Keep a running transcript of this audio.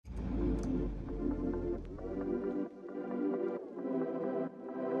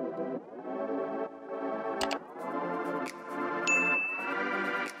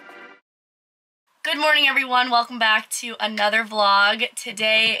morning everyone, welcome back to another vlog.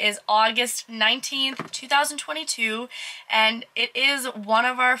 Today is August 19th, 2022 and it is one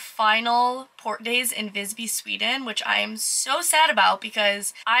of our final port days in Visby, Sweden, which I am so sad about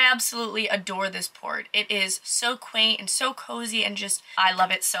because I absolutely adore this port. It is so quaint and so cozy and just, I love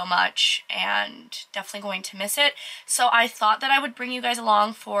it so much and definitely going to miss it. So I thought that I would bring you guys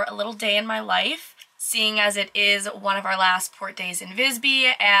along for a little day in my life, seeing as it is one of our last port days in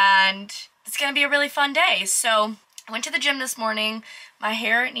Visby and it's gonna be a really fun day. So I went to the gym this morning. My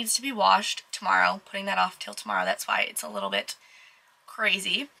hair needs to be washed tomorrow, putting that off till tomorrow. That's why it's a little bit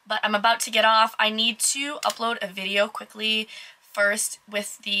crazy, but I'm about to get off. I need to upload a video quickly first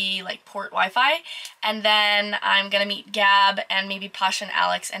with the port Wi-Fi, and then I'm gonna meet Gab and maybe Pasha and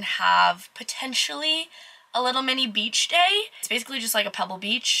Alex and have potentially a little mini beach day. It's basically just like a pebble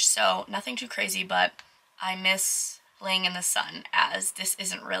beach, so nothing too crazy, but I miss laying in the sun as this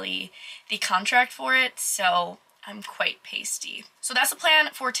isn't really the contract for it, so I'm quite pasty. So that's the plan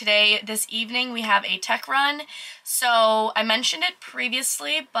for today. This evening we have a tech run. So I mentioned it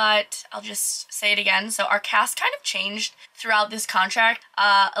previously, but I'll just say it again. So our cast kind of changed throughout this contract.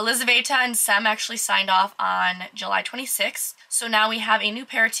 Elizaveta and Sem actually signed off on July 26th. So now we have a new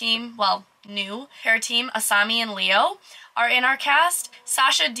pair team, Asami and Leo are in our cast.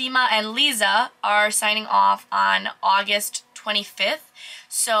 Sasha, Dima, and Lisa are signing off on August 25th.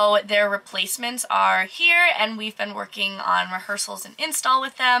 So their replacements are here and we've been working on rehearsals and install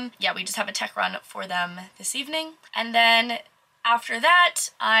with them. Yeah, we just have a tech run for them this evening. And then after that,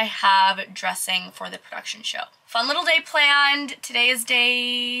 I have dressing for the production show. Fun little day planned. Today is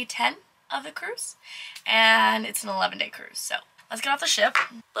day 10 of the cruise and it's an 11-day cruise. So let's get off the ship.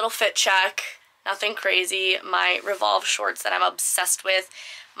 Little fit check. Nothing crazy. My Revolve shorts that I'm obsessed with.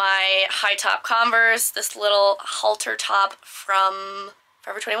 My high top Converse. This little halter top from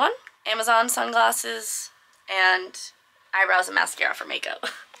Forever 21. Amazon sunglasses. And eyebrows and mascara for makeup.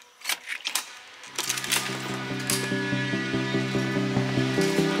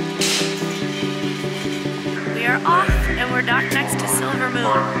 We are off and we're docked next to Silver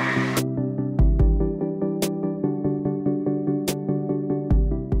Moon.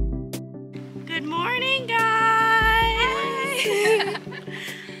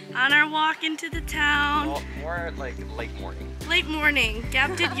 On our walk into the town. Well, more like late morning. Late morning.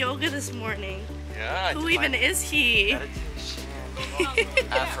 Gab did yoga this morning. Yeah. Who even is he?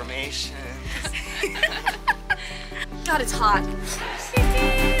 Meditation. Affirmations. God, it's hot.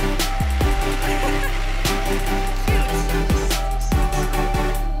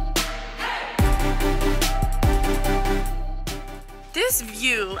 Cute. This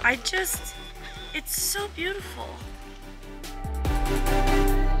view, it's so beautiful.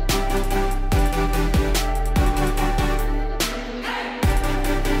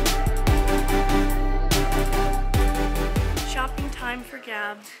 Shopping time for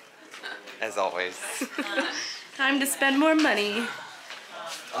Gab. As always. Time to spend more money.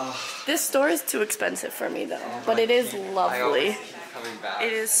 This store is too expensive for me though, but it is lovely.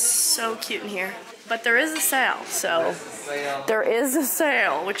 It is so cute in here. But there is a sale, so there is a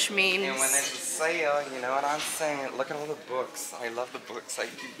sale, which means... And when there's a sale, you know what I'm saying? Look at all the books. I love the books. I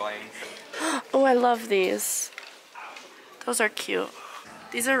keep buying them. Oh, I love these. Those are cute.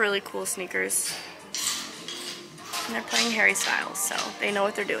 These are really cool sneakers. And they're playing Harry Styles, so they know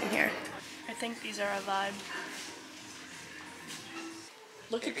what they're doing here. I think these are a vibe.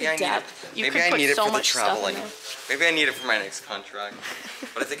 Look at the depth. You could put so much stuff in there. Maybe I need it for my next contract.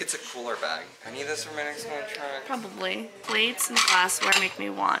 But I think it's a cooler bag. I need this for my next contract. Probably. Plates and glassware make me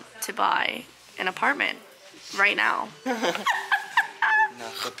want to buy an apartment right now. Not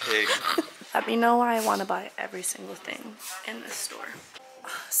the pig. Let me know why I want to buy every single thing in this store.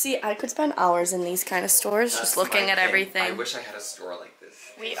 See, I could spend hours in these kind of stores just looking at everything. I wish I had a store like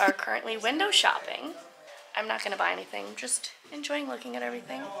this. We are currently window shopping. I'm not going to buy anything, just enjoying looking at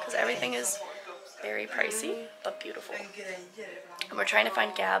everything because everything is very pricey but beautiful. And we're trying to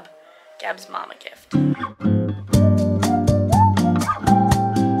find Gab's mama gift.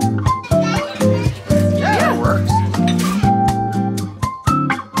 Yeah, it works.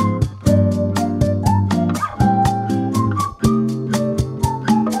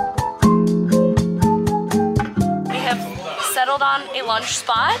 We have settled on a lunch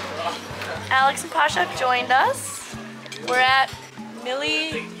spot. Alex and Pasha have joined us. We're at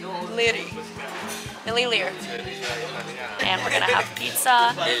Millie Lear. And we're gonna have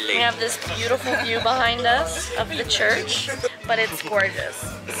pizza. We have this beautiful view behind us of the church, but it's gorgeous.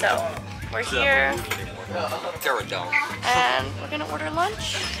 So We're here. And we're gonna order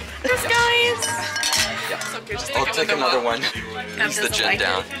lunch. Cheers, guys! I'll take another one. Use the gin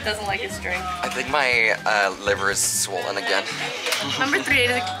down. Doesn't like his drink. I think my liver is swollen again. Remember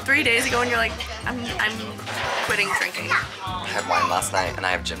 3 days ago when you're like, I'm quitting drinking. I had wine last night and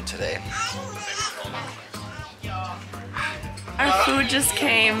I have gym today. Our food just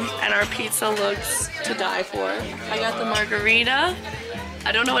came and our pizza looks to die for. I got the margarita.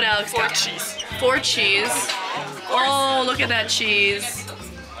 I don't know what Alex got. 4 cheese. Oh, look at that cheese.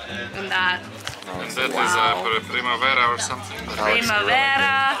 And that. And that is for a primavera or something.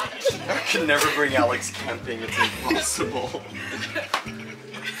 Primavera. I can never bring Alex camping, it's impossible.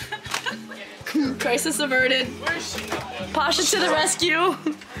 Crisis averted. Pasha to the rescue.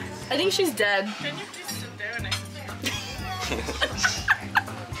 I think she's dead. Can you please sit there and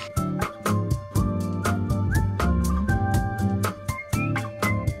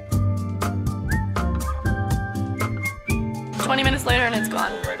minutes later and it's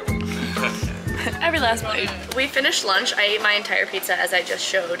gone. Every last bite. We finished lunch. I ate my entire pizza as I just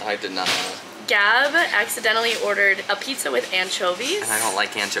showed. I did not know. Gab accidentally ordered a pizza with anchovies. And I don't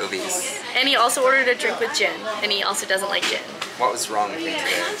like anchovies. And he also ordered a drink with gin. And he also doesn't like gin. What was wrong with me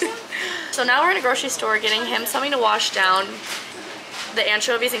today? So now we're in a grocery store getting him something to wash down the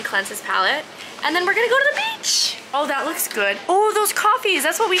anchovies and cleanse his palate. And then we're gonna go to the beach. Oh, that looks good. Oh, those coffees.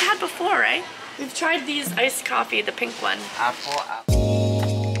 That's what we had before, right? We've tried these iced coffee, the pink one. Apple.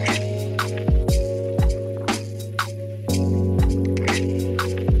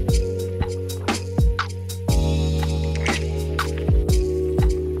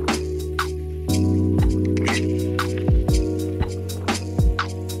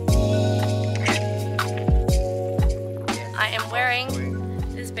 I am wearing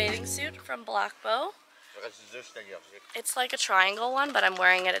this bathing suit from Bauth. It's like a triangle one, but I'm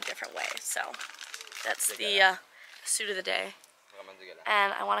wearing it a different way. So that's the suit of the day.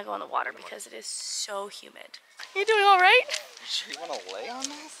 And I want to go in the water because it is so humid. You doing all right? You want to lay on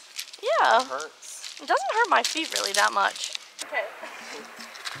this? Yeah. It hurts. It doesn't hurt my feet really that much. Okay.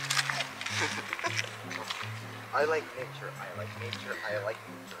 I like nature. I like nature. I like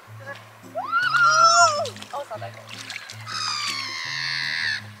nature. Oh, it's not that cold.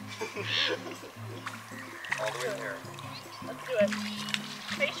 All the way there. Let's do it.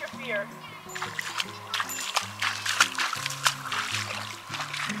 Face your fear.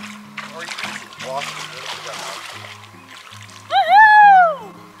 Or you can just walk through the house.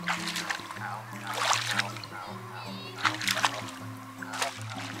 Woohoo!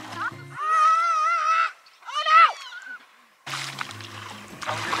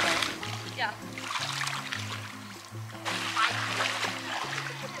 Yeah.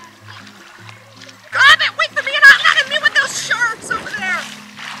 Grab it! Wait for me! You're not letting me with those sharks over there!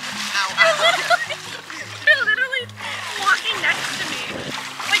 They're literally walking next to me.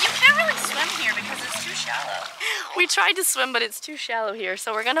 But you can't really swim here because it's too shallow. We tried to swim, but it's too shallow here,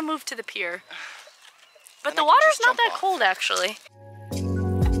 so we're gonna move to the pier. But the water's not that cold, actually.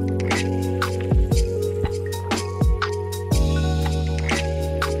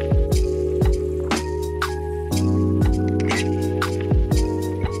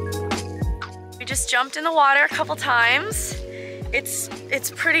 We just jumped in the water a couple times. It's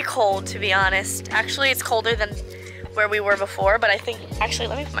pretty cold, to be honest. Actually, it's colder than where we were before, but I think, actually,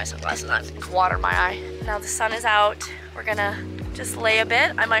 let me put my sunglasses on. There's water in my eye. Now the sun is out. We're gonna just lay a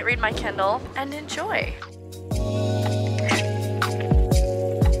bit. I might read my Kindle and enjoy.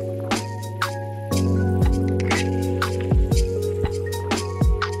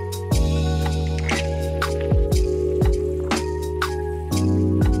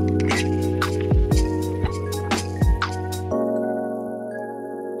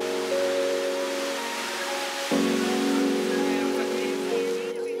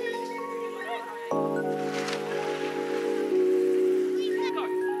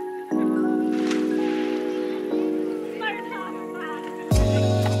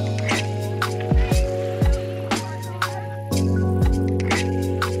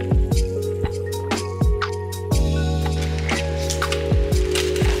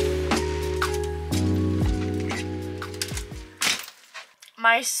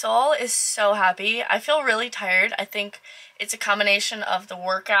 My soul is so happy. I feel really tired. I think it's a combination of the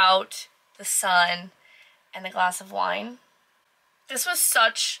workout, the sun, and the glass of wine. This was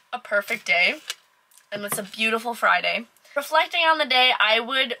such a perfect day, and it's a beautiful Friday. Reflecting on the day, I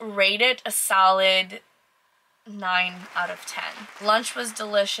would rate it a solid 9 out of 10. Lunch was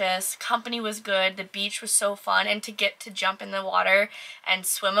delicious, company was good, the beach was so fun, and to get to jump in the water and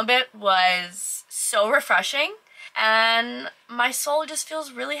swim a bit was so refreshing. and my soul just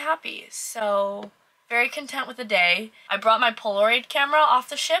feels really happy. So very content with the day. I brought my Polaroid camera off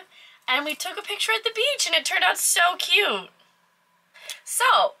the ship and we took a picture at the beach and it turned out so cute.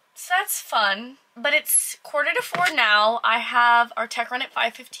 So that's fun, but it's 3:45 now. I have our tech run at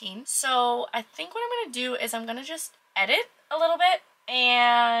 5:15. So I think what I'm gonna do is I'm gonna just edit a little bit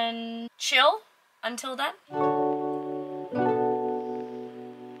and chill until then.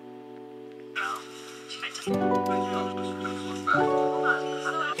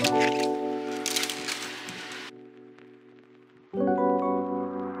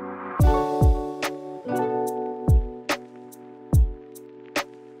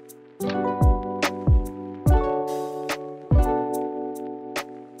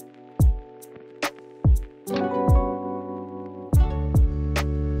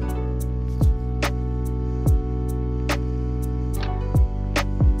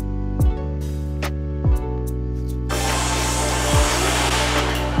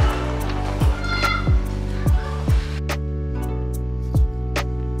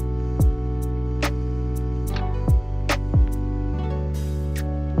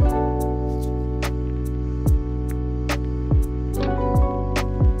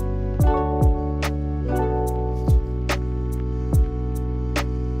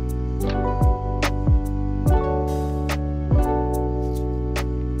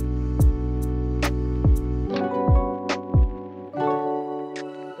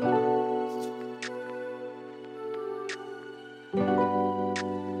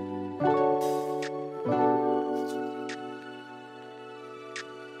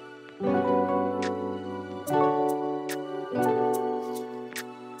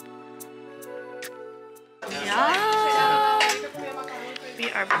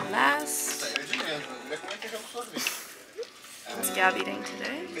 Our blast. What's Gab eating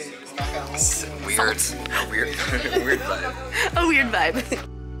today? Weird vibe. A weird vibe.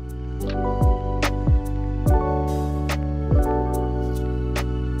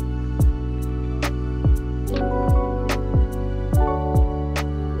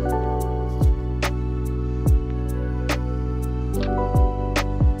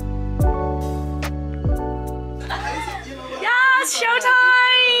 Yes,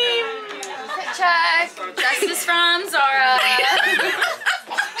 showtime! Check. Dresses from Zara.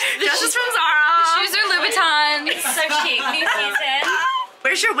 Dresses from Zara. Shoes are Louboutins. So chic. New season.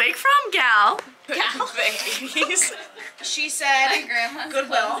 Where's your wig from, gal? She said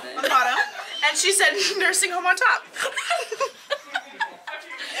Goodwill on the bottom, and she said nursing home on top.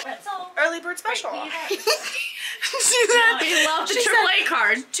 Early bird special. See that? We love the AAA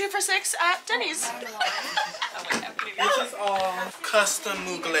card. 2 for $6 at Denny's. This is all custom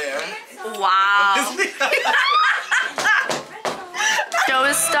Mugler. Wow. Show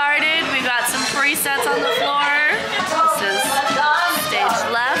is started. We got some presets on the floor. This is stage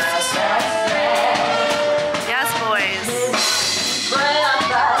left. Yes, boys.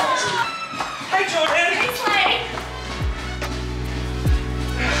 Hey, Jordan.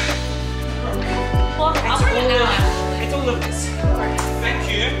 It's all of this. Thank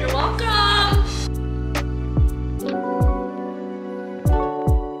you. You're welcome.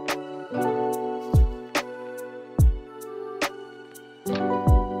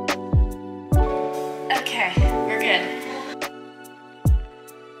 Okay, we're good.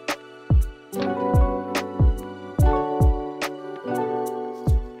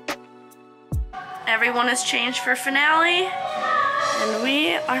 Everyone has changed for finale, and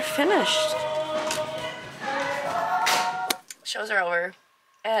we are finished. Shows are over,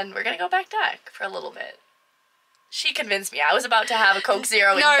 and we're gonna go back deck for a little bit. She convinced me. I was about to have a Coke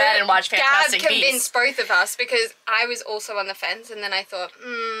Zero in bed and watch Fantastic Gab Beasts. convinced both of us because I was also on the fence, and then I thought,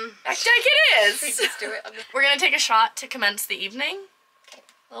 Back deck it is! let's do it. We're gonna take a shot to commence the evening. A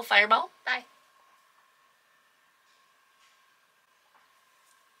little fireball. Bye.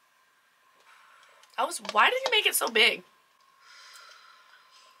 Why did you make it so big?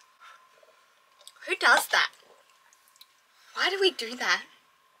 Who does that? Why do we do that?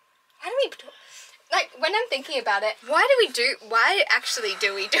 Why do we do, like, when I'm thinking about it, why actually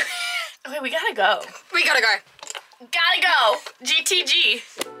do we do it? Okay, we gotta go. We gotta go. Gotta go! GTG.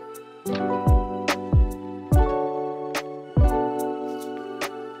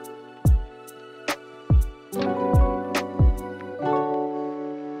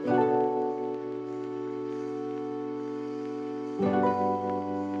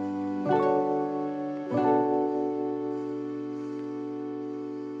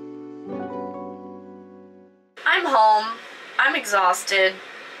 I'm home. I'm exhausted.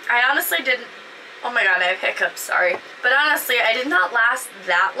 I honestly didn't... Oh my god, I have hiccups, sorry. But honestly, I did not last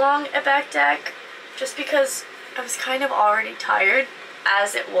that long at back deck just because I was kind of already tired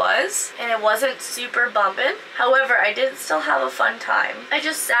as it was, and it wasn't super bumping. However, I did still have a fun time. I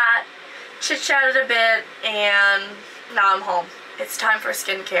just sat, chit-chatted a bit, and now I'm home. It's time for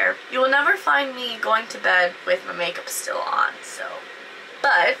skincare. You will never find me going to bed with my makeup still on, so.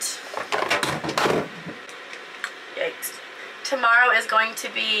 But, yikes. Tomorrow is going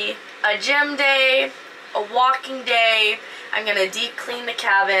to be a gym day, a walking day. I'm gonna deep clean the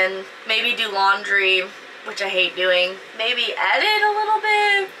cabin, maybe do laundry, which I hate doing, maybe edit a little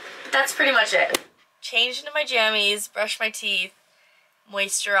bit, but that's pretty much it. Change into my jammies, brush my teeth,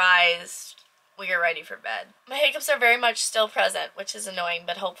 moisturized, we are ready for bed. My hiccups are very much still present, which is annoying,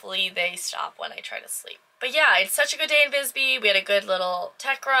 but hopefully they stop when I try to sleep. But yeah, it's such a good day in Visby. We had a good little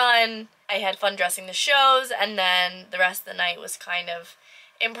tech run. I had fun dressing the shows, and then the rest of the night was kind of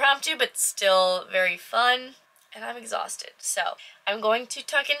impromptu, but still very fun. And I'm exhausted, so I'm going to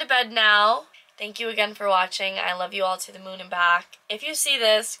tuck into bed now. Thank you again for watching. I love you all to the moon and back. If you see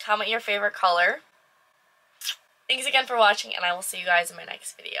this, comment your favorite color. Thanks again for watching, and I will see you guys in my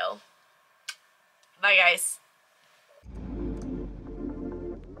next video. Bye, guys.